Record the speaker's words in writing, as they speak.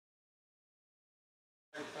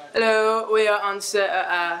Hello, we are on set at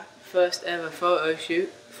our first ever photo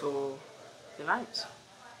shoot for the Vamps.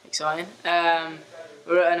 Exciting.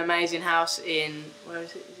 We're at an amazing house in, where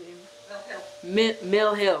is it?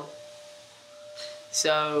 Mill Hill.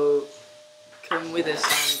 So come with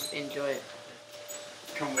us and enjoy it.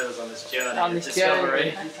 Come with us on this journey On of this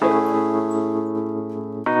discovery.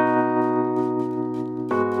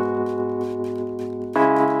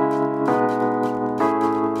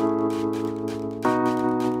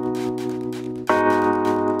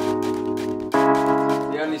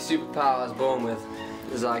 The only superpower I was born with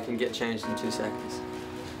is that I can get changed in 2 seconds.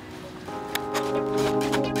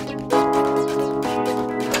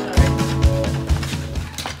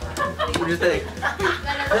 What do you think?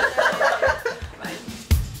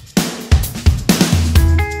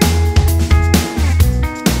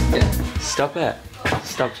 Stop it.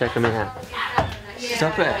 Stop checking me out.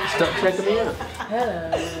 Stop it. Stop checking me out.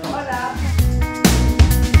 Hello.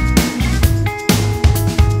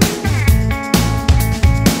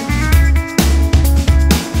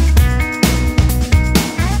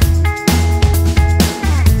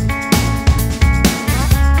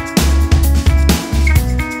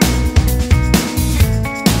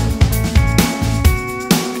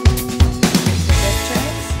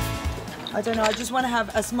 I don't know, I just want to have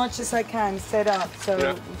as much as I can set up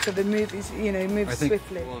so the movies, you know, moves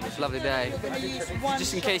swiftly. It's a lovely day.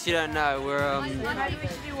 Just in case you don't know, we're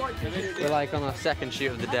like on our second shoot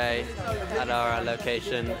of the day at our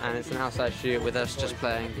location, and it's an outside shoot with us just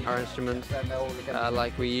playing our instruments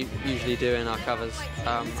like we usually do in our covers,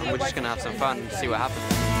 and we're just going to have some fun and see what happens.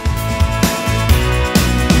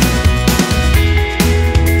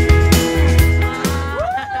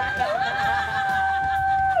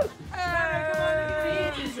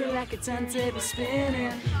 Like a turntable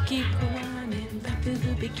spinning, keep running back to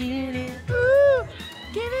the beginning. Ooh,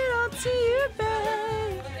 give it all to you,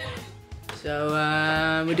 babe. So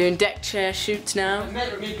we're doing deck chair shoots now.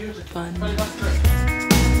 Fun.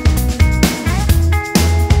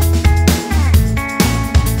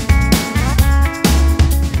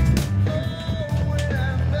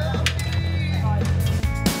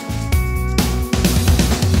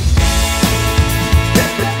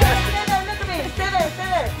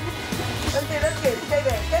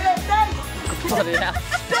 Bloody hell.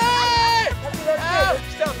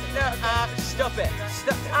 Stop it.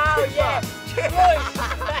 Stop. Oh yeah.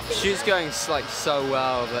 Shoot's going like so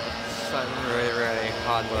well, but it's like really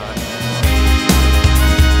hard work.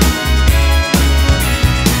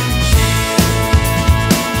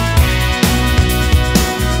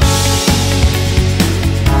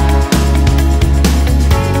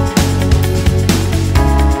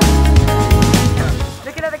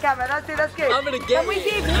 Looking at the camera, that's good. I'm gonna get we you.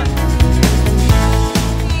 give you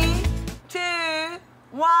 3, 2,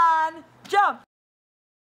 1, jump!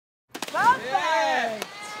 Perfect!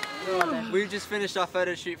 We've just finished our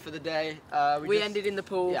photo shoot for the day. We ended in the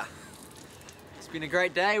pool. Yeah. It's been a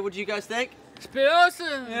great day. What do you guys think? It's been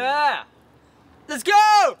awesome. Yeah. Let's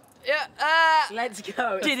go! Yeah. Let's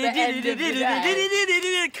go. It's the end of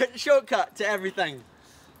the day. Shortcut to everything.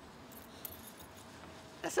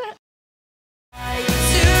 That's it.